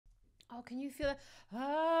Oh, can you feel it?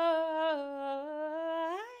 Oh,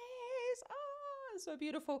 so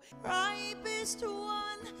beautiful. Ripest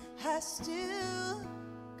one has still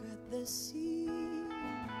got the seed.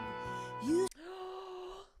 You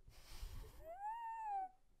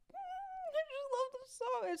I just love this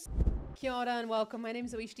song. Kia ora and welcome. My name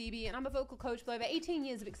is Stevie and I'm a vocal coach with over 18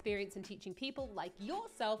 years of experience in teaching people like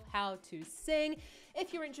yourself how to sing.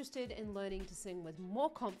 If you're interested in learning to sing with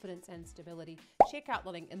more confidence and stability, check out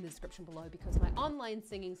the link in the description below because my online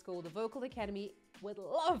singing school, the Vocal Academy, would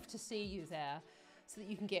love to see you there, so that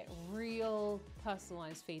you can get real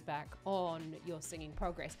personalized feedback on your singing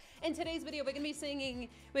progress. In today's video, we're gonna be singing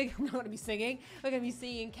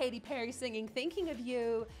Katy Perry singing Thinking of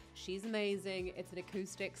You. She's amazing. It's an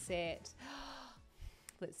acoustic set.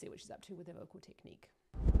 Let's see what she's up to with her vocal technique.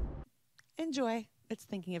 enjoy. It's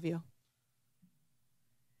Thinking of You.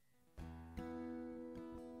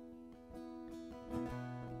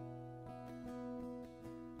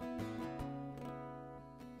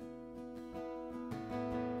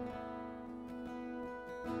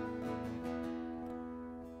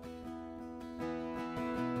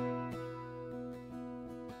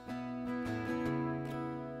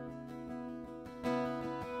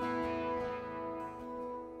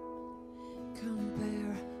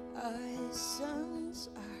 Comparisons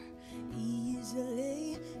are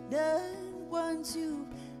easily done once you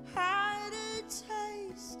had a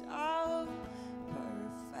taste of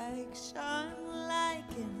perfection,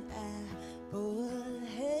 like an apple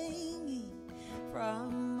hanging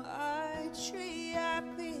from a tree. I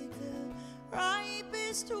picked the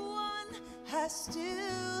ripest one, has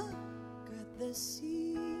still got the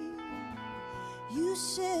seed. You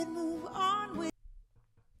said move on with.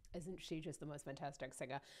 Isn't she just the most fantastic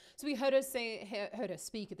singer? So we heard her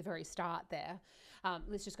speak at the very start there.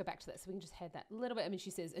 Let's just go back to that so we can just have that little bit. I mean,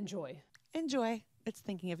 she says, enjoy. Enjoy. It's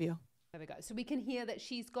Thinking of You. There we go. So we can hear that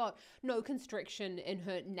she's got no constriction in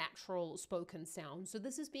her natural spoken sound. So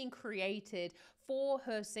this is being created for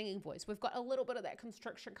her singing voice. We've got a little bit of that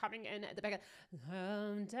constriction coming in at the back,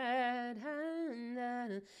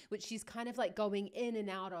 which she's kind of like going in and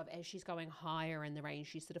out of as she's going higher in the range.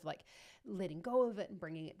 She's sort of like letting go of it and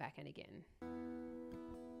bringing it back in again.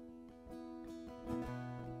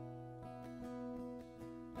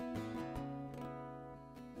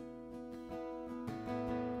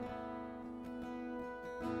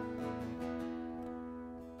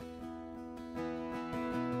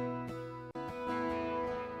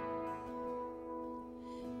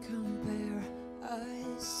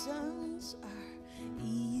 Comparisons are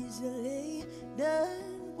easily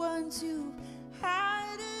done once you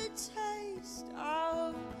had a taste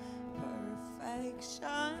of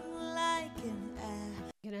perfection, like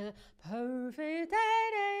an Perfect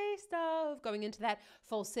taste of, going into that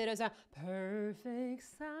falsetto sound, perfect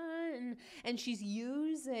sun. And she's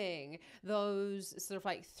using those sort of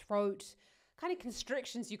like throat kind of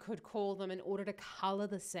constrictions, you could call them, in order to color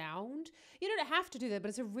the sound. You don't have to do that, but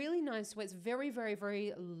it's a really nice way. It's very, very,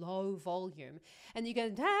 very low volume. And you go,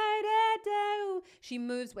 da, da, da. She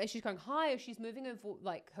moves, where she's going higher, she's moving her,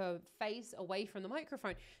 like her face away from the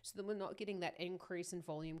microphone so that we're not getting that increase in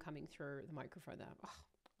volume coming through the microphone there. Oh,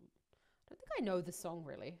 I don't think I know the song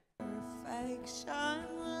really. perfection,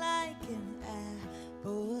 like an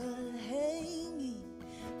apple hanging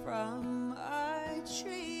from a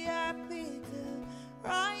tree. I picked the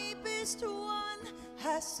ripest one,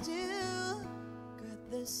 has still got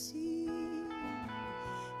the seed.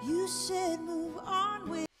 You said move on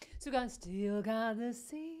with. So guys, still got the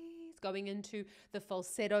seeds, going into the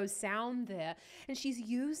falsetto sound there. And she's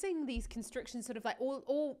using these constrictions sort of like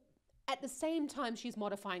all at the same time she's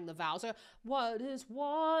modifying the vowels. So what is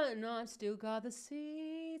one? I still got the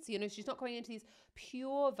seeds. You know, she's not going into these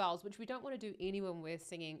pure vowels, which we don't want to do anyway when we're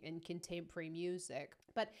singing in contemporary music.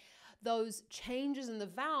 But those changes in the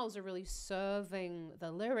vowels are really serving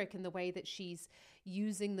the lyric in the way that she's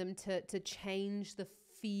using them to change the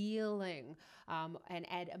feeling and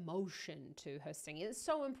add emotion to her singing. It's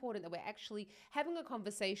so important that we're actually having a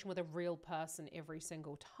conversation with a real person every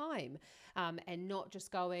single time, and not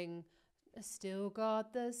just going, still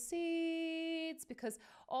got the seeds, because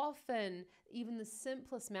often even the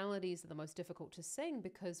simplest melodies are the most difficult to sing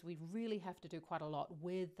because we really have to do quite a lot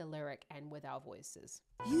with the lyric and with our voices.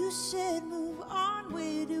 You said move on,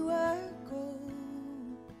 where do I go?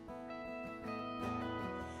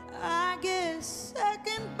 I guess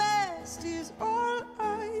second best is all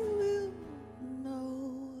I will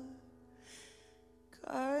know.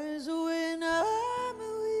 'Cause when I'm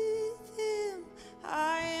with him,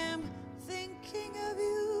 I am thinking of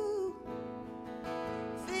you,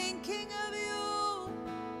 thinking of you,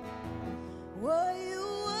 what you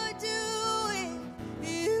would do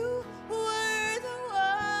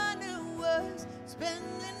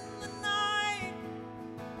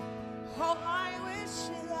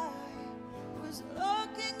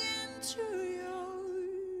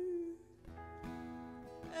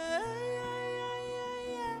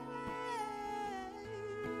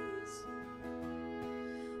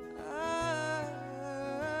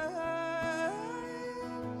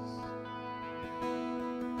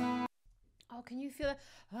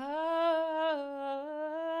the eyes.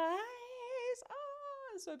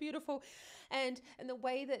 Oh, so beautiful. And the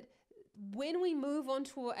way that when we move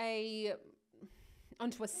onto a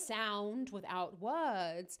sound without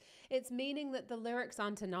words, it's meaning that the lyrics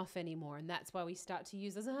aren't enough anymore. And that's why we start to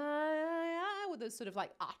use this with those sort of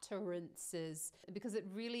like utterances, because it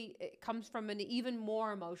comes from an even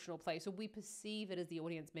more emotional place, or we perceive it as the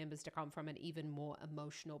audience members to come from an even more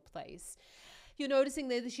emotional place. You're noticing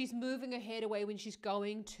there that she's moving her head away when she's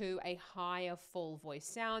going to a higher full voice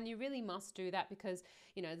sound. You really must do that because,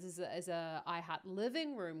 you know, this is a iHeart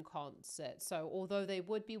living room concert. So although they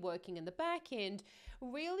would be working in the back end,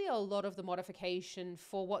 really a lot of the modification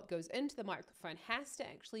for what goes into the microphone has to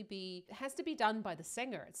be done by the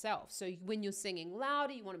singer itself. So when you're singing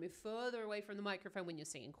louder, you want to move further away from the microphone. When you're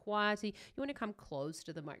singing quieter, you want to come close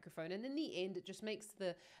to the microphone. And in the end, it just makes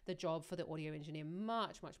the job for the audio engineer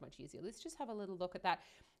much, much, much easier. Let's just have a little look at that.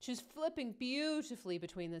 She's flipping beautifully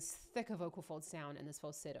between this thicker vocal fold sound and this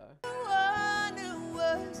falsetto. One who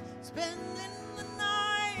was spending the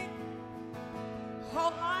night.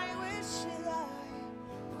 Oh, I wish that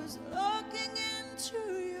I was looking into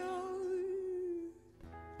your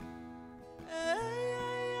eyes.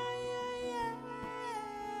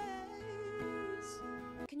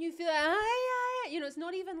 Can you feel that? You know, it's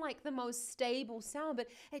not even like the most stable sound, but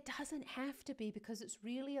it doesn't have to be, because it's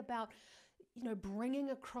really about, you know, bringing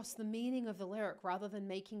across the meaning of the lyric rather than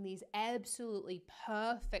making these absolutely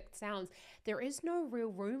perfect sounds. There is no real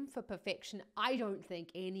room for perfection, I don't think,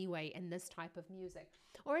 anyway, in this type of music,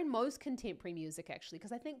 or in most contemporary music, actually,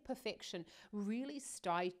 because I think perfection really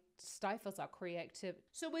stifles our creativity.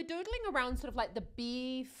 So we're doodling around sort of like the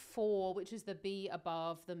B4, which is the B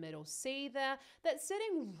above the middle C there. That's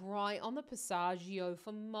sitting right on the passaggio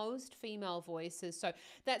for most female voices. So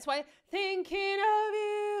that's why thinking of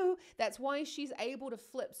you, that's why she's able to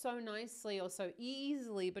flip so nicely or so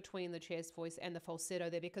easily between the chest voice and the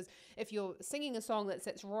falsetto there, because if you're singing a song that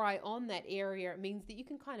sits right on that area, it means that you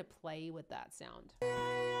can kind of play with that sound.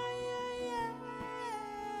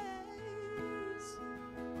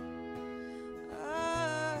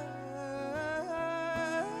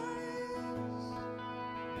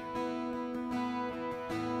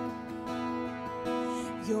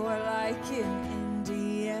 You're like an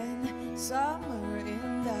Indian summer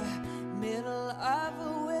in the middle of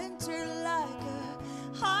a winter, like a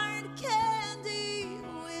hard candy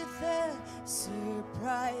with a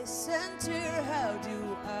surprise center. How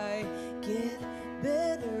do I get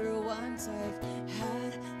better once I've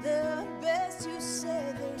had the best? You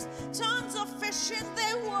say there's tons of fish in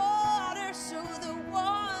the water, so the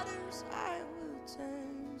waters I will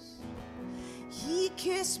taste. He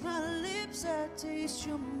kissed my lips, I taste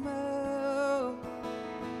your mouth.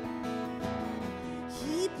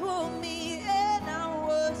 He pulled me in, I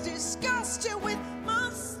was disgusted with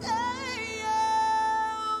myself.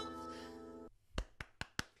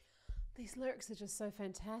 These lyrics are just so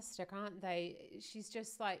fantastic, aren't they? She's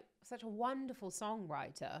just like such a wonderful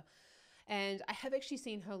songwriter. And I have actually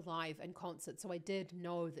seen her live in concert, so I did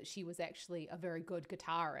know that she was actually a very good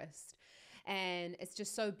guitarist. And it's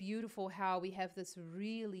just so beautiful how we have this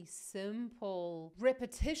really simple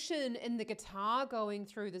repetition in the guitar going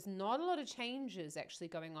through. There's not a lot of changes actually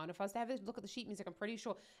going on. If I was to have a look at the sheet music, I'm pretty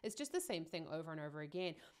sure it's just the same thing over and over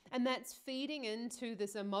again. And that's feeding into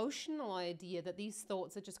this emotional idea that these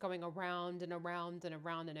thoughts are just going around and around and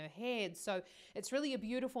around in her head. So it's really a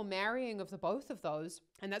beautiful marrying of the both of those.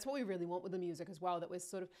 And that's what we really want with the music as well, that we're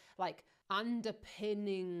sort of like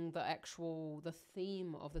underpinning the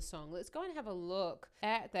theme of the song. Let's go and have a look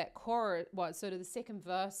at that chorus, sort of the second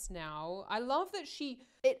verse now. I love that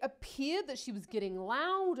it appeared that she was getting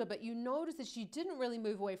louder, but you notice that she didn't really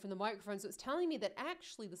move away from the microphone. So it's telling me that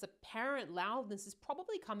actually this apparent loudness is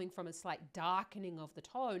probably coming from a slight darkening of the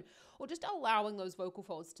tone, or just allowing those vocal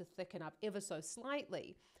folds to thicken up ever so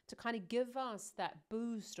slightly to kind of give us that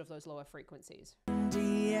boost of those lower frequencies.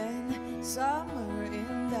 Indian summer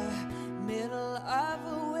in the middle of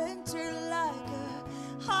a winter, like a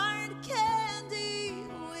hard candy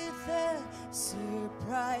with a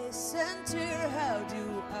surprise center. How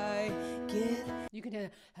do I get? You can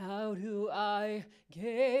hear, how do I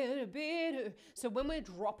get better? So when we're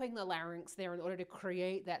dropping the larynx there in order to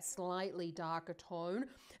create that slightly darker tone,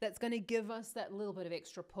 that's going to give us that little bit of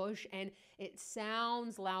extra push, and it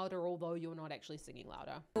sounds louder, although you're not actually singing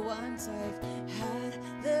louder. Once I've had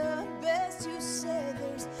the best, you say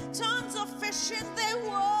there's tons of fish in the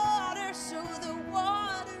water, so the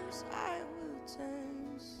waters I will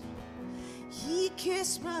taste. He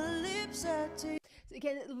kissed my lips, I taste.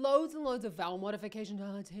 Again, loads and loads of vowel modification.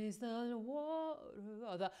 I taste the water.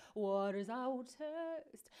 or the waters I will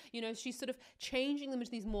taste. You know, she's sort of changing them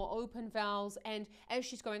into these more open vowels, and as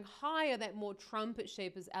she's going higher, that more trumpet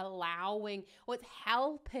shape is allowing, or it's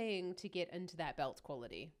helping to get into that belt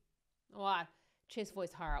quality. Oh, chest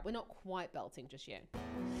voice higher up. We're not quite belting just yet.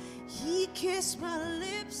 He kissed my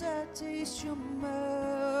lips, I taste your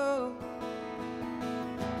mouth.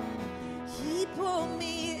 He pulled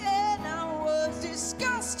me in, I was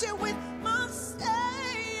disgusted with myself.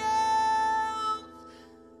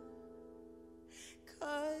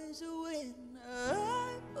 'Cause when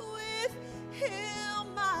I'm with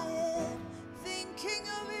him, I am thinking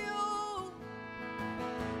of you,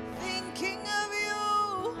 thinking of you.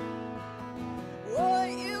 What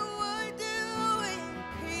you were doing,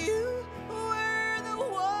 you were the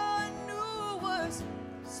one who was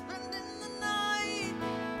spending the night.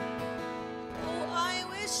 Oh, I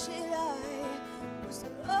wish that I was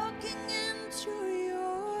looking into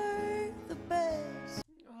your the best.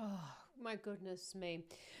 Oh, my goodness me.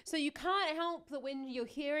 So you can't help that when you're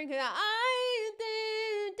hearing her,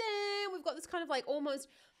 we've got this kind of like almost,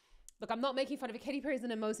 look, I'm not making fun of it. Katy Perry is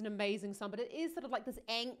an amazing song, but it is sort of like this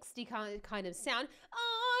angsty kind of sound.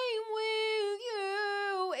 I'm with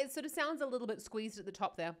you. It sort of sounds a little bit squeezed at the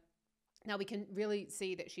top there. Now we can really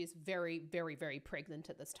see that she's very pregnant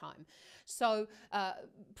at this time. So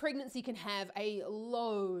pregnancy can have a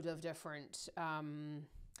load of different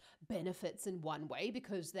benefits in one way,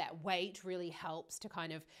 because that weight really helps to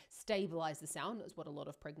kind of stabilize the sound. That's what a lot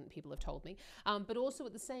of pregnant people have told me. But also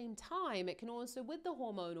at the same time, it can also, with the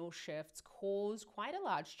hormonal shifts, cause quite a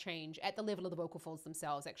large change at the level of the vocal folds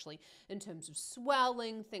themselves, actually, in terms of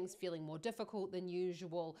swelling, things feeling more difficult than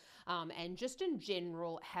usual, and just in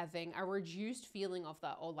general having a reduced feeling of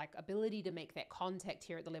the, or like ability to make that contact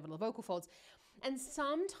here at the level of the vocal folds. And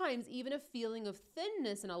sometimes even a feeling of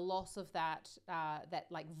thinness and a loss of that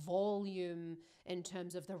like volume in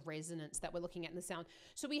terms of the resonance that we're looking at in the sound.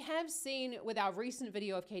 So we have seen with our recent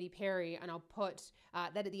video of Katy Perry, and I'll put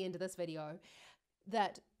that at the end of this video,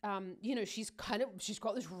 that you know, she's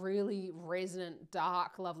got this really resonant,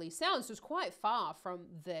 dark, lovely sound. So it's quite far from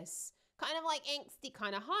this kind of like angsty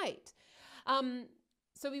kind of height.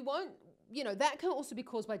 So we won't, you know, that can also be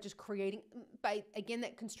caused by just creating, by, again,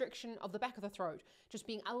 that constriction of the back of the throat, just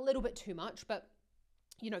being a little bit too much. But,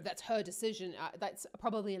 you know, that's her decision. That's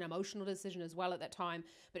probably an emotional decision as well at that time,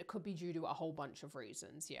 but it could be due to a whole bunch of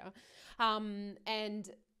reasons, yeah. And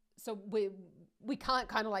so we can't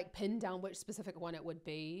kind of like pin down which specific one it would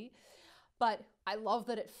be. But I love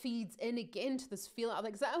that it feeds in again to this feeling of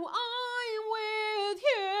like, oh, I'm with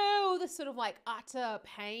you, this sort of like utter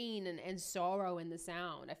pain and sorrow in the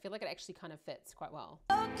sound. I feel like it actually kind of fits quite well.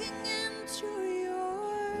 Looking into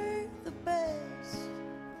your the best,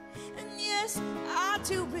 and yes, I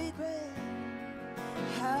too regret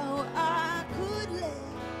how I could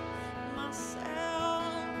let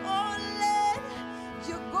myself or let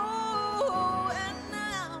you go. And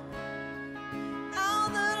now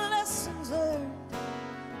the lessons learned,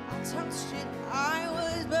 I touched it, I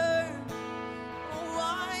was burned. Oh,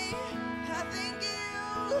 I think you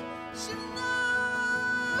should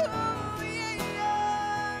know, yeah.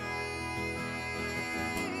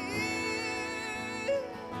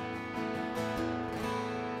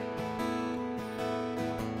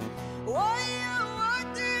 What you would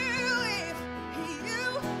do if you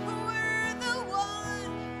were the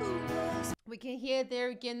one who was. We can hear there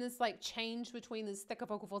again this like change between this thicker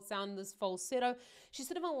vocal fold sound and this falsetto. She's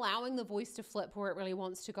sort of allowing the voice to flip where it really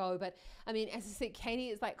wants to go. But I mean, as I said, Katy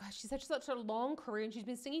is like, gosh, she's such a long career and she's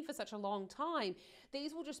been singing for such a long time.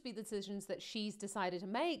 These will just be the decisions that she's decided to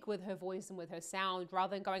make with her voice and with her sound,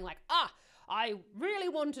 rather than going like, I really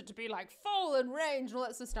want it to be like full and range and all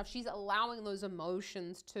that sort of stuff. She's allowing those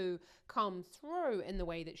emotions to come through in the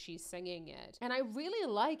way that she's singing it. And I really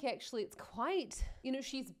like, actually, it's quite, you know,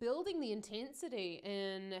 she's building the intensity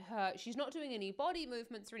in her, she's not doing any body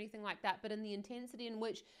movements or anything like that, but in the intensity in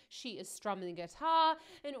which she is strumming the guitar,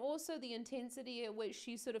 and also the intensity at which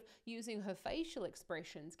she's sort of using her facial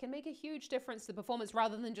expressions can make a huge difference to the performance,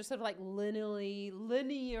 rather than just sort of like linearly,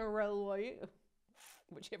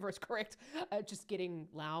 whichever is correct, just getting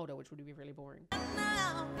louder, which would be really boring.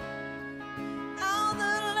 Now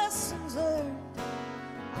the lessons learned,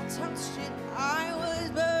 I touched it, I was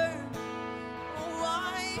burned. Oh,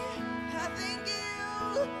 I think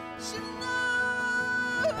you should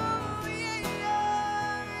know, yeah.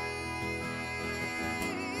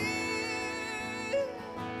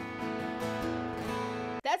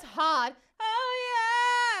 That's hard. Oh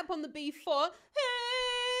yeah, up on the B4.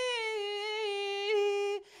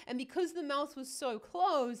 And because the mouth was so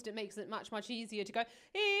closed, it makes it much easier to go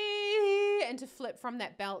there and to flip from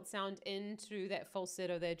that belt sound into that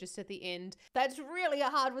falsetto there just at the end. That's really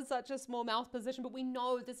hard with such a small mouth position, but we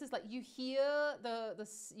know this is like, you hear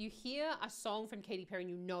you hear a song from Katy Perry and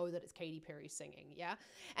you know that it's Katy Perry singing, yeah?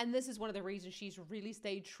 And this is one of the reasons she's really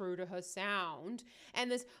stayed true to her sound.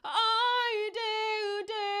 And this, I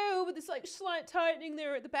do, with this like slight tightening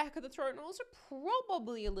there at the back of the throat, and also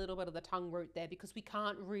probably a little bit of the tongue root there, because we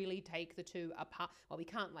can't really take the two apart. Well, we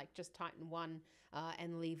can't like just tighten one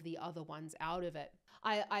and leave the other ones out of it.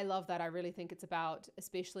 I love that. I really think it's about,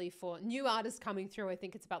 especially for new artists coming through, I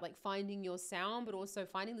think it's about like finding your sound, but also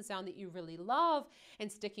finding the sound that you really love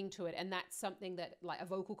and sticking to it. And that's something that like a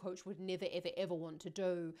vocal coach would never, ever, ever want to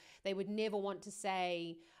do. They would never want to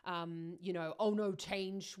say, you know, oh no,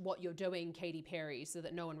 change what you're doing, Katy Perry, so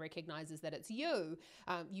that no one recognizes that it's you.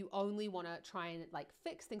 You only want to try and like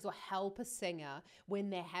fix things or help a singer when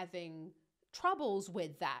they're having troubles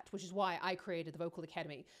with that, which is why I created the Vocal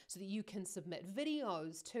Academy, so that you can submit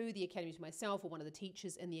videos to the Academy, to myself or one of the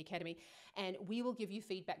teachers in the Academy, and we will give you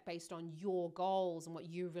feedback based on your goals and what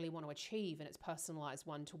you really want to achieve, and it's personalized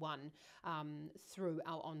one-to-one through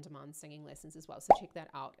our on-demand singing lessons as well. So check that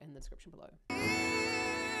out in the description below.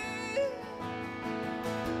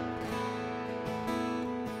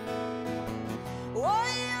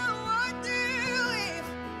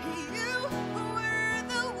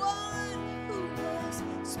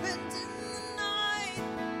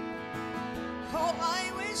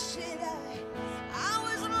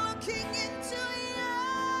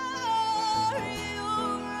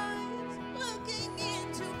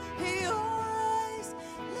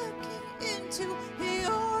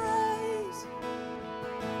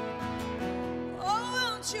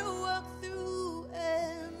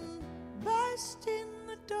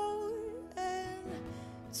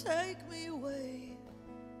 Take me away.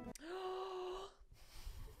 I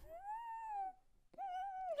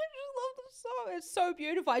just love the song. It's so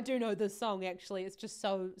beautiful. I do know this song actually. It's just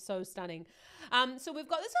so stunning. So we've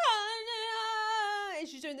got this, and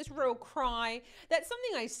she's doing this real cry. That's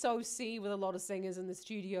something I so see with a lot of singers in the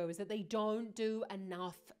studio, is that they don't do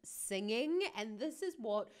enough singing, and this is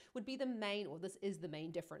what would be the main, or this is the main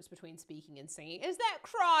difference between speaking and singing, is that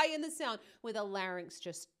cry in the sound where the larynx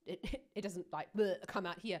just, it doesn't like come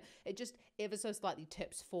out here. It just ever so slightly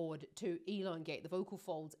tips forward to elongate the vocal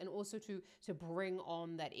folds, and also to bring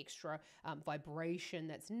on that extra vibration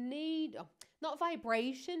that's not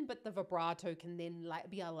vibration, but the vibrato can then like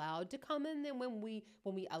be allowed to come in then when we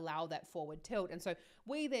allow that forward tilt. And so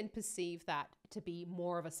we then perceive that to be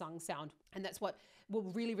more of a sung sound, and that's what will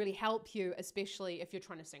really, really help you, especially if you're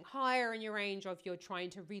trying to sing higher in your range, or if you're trying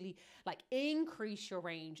to really like increase your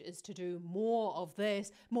range, is to do more of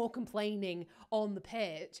this, more complaining on the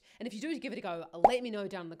pitch. And if you do give it a go, let me know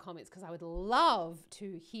down in the comments, because I would love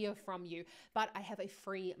to hear from you. But I have a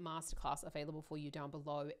free masterclass available for you down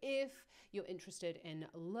below if you're interested in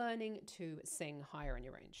learning to sing higher in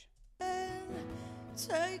your range.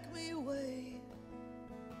 Take me away.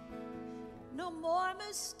 No more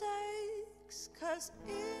mistakes, 'cause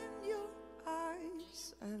in your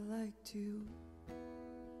eyes I like to.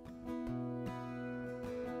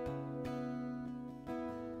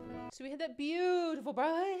 So we had that beautiful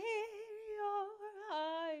bright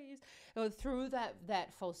eyes through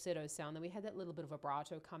that falsetto sound. Then we had that little bit of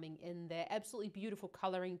vibrato coming in there. Absolutely beautiful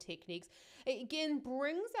coloring techniques. It again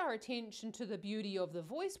brings our attention to the beauty of the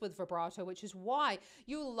voice with vibrato, which is why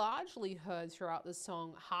you largely heard throughout this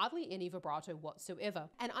song hardly any vibrato whatsoever.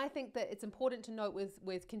 And I think that it's important to note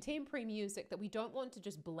with contemporary music that we don't want to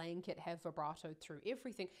just blanket have vibrato through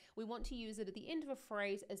everything. We want to use it at the end of a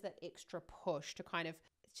phrase as that extra push to kind of,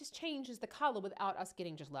 it just changes the color without us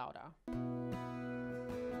getting just louder.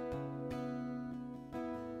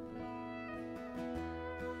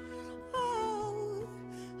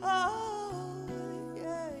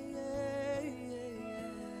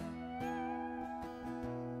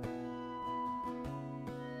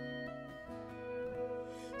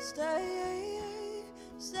 Stay,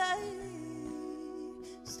 stay,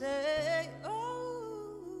 stay,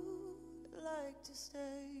 oh, like to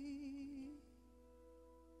stay.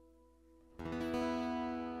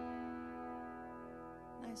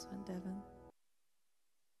 Nice one, Devin.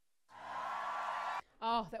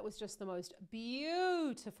 Oh, that was just the most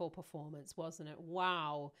beautiful performance, wasn't it?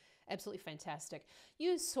 Wow, absolutely fantastic.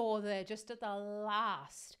 You saw there just at the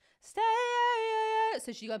last, stay,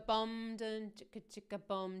 So she got bum dun chicka chicka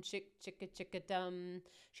bum chick chicka chicka dum.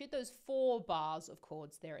 She had those 4 bars of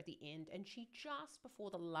chords there at the end, and she just before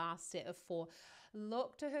the last set of 4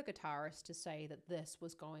 looked to her guitarist to say that this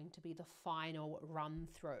was going to be the final run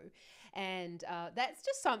through. And that's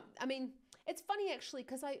just it's funny actually,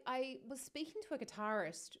 because I was speaking to a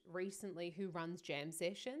guitarist recently who runs jam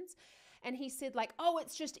sessions, and he said like, oh,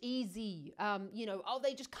 it's just easy.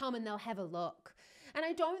 They just come and they'll have a look. And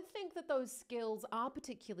I don't think that those skills are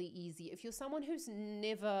particularly easy if you're someone who's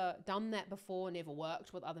never done that before, never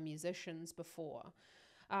worked with other musicians before.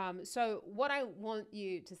 So what I want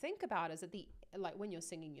you to think about is when you're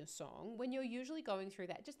singing your song, when you're usually going through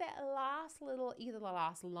that, just that last little, either the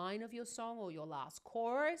last line of your song or your last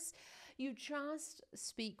chorus, you just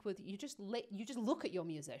look at your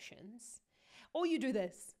musicians, or you do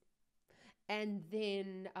this. And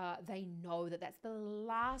then they know that that's the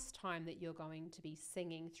last time that you're going to be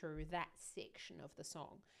singing through that section of the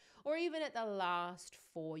song. Or even at the last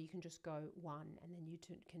 4, you can just go 1, and then you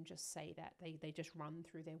can just say that. They just run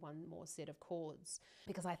through their one more set of chords.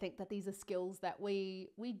 Because I think that these are skills that we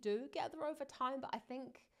do gather over time, but I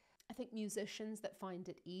think musicians that find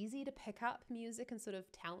it easy to pick up music and sort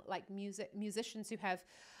of talent, like musicians who have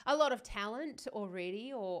a lot of talent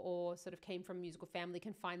already or sort of came from a musical family,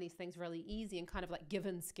 can find these things really easy and kind of like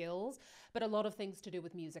given skills. But a lot of things to do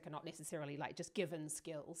with music are not necessarily like just given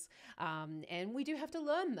skills. And we do have to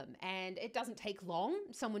learn them, and it doesn't take long.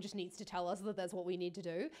 Someone just needs to tell us that that's what we need to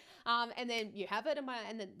do. And then you have it,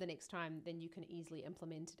 and then the next time, then you can easily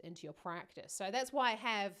implement it into your practice. So that's why I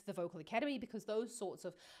have the Vocal Academy, because those sorts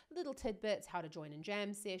of little tidbits, how to join in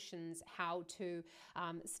jam sessions, how to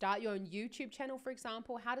start your own YouTube channel, for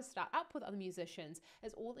example, how to start up with other musicians,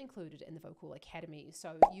 is all included in the Vocal Academy.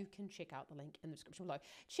 So you can check out the link in the description below.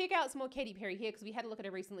 Check out some more Katy Perry here, because we had a look at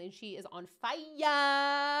her recently and she is on fire.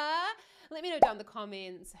 Let me know down in the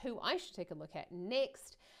comments who I should take a look at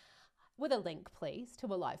next, with a link, please, to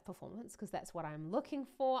a live performance, because that's what I'm looking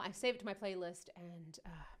for. I saved it to my playlist, and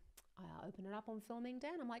I open it up on filming day,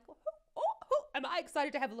 and I'm like, am I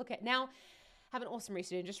excited to have a look at now? Have an awesome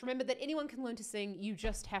rest of it. And just remember that anyone can learn to sing. You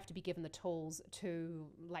just have to be given the tools to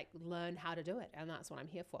learn how to do it. And that's what I'm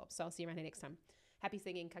here for. So I'll see you around here next time. Happy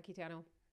singing. Ka kite anō.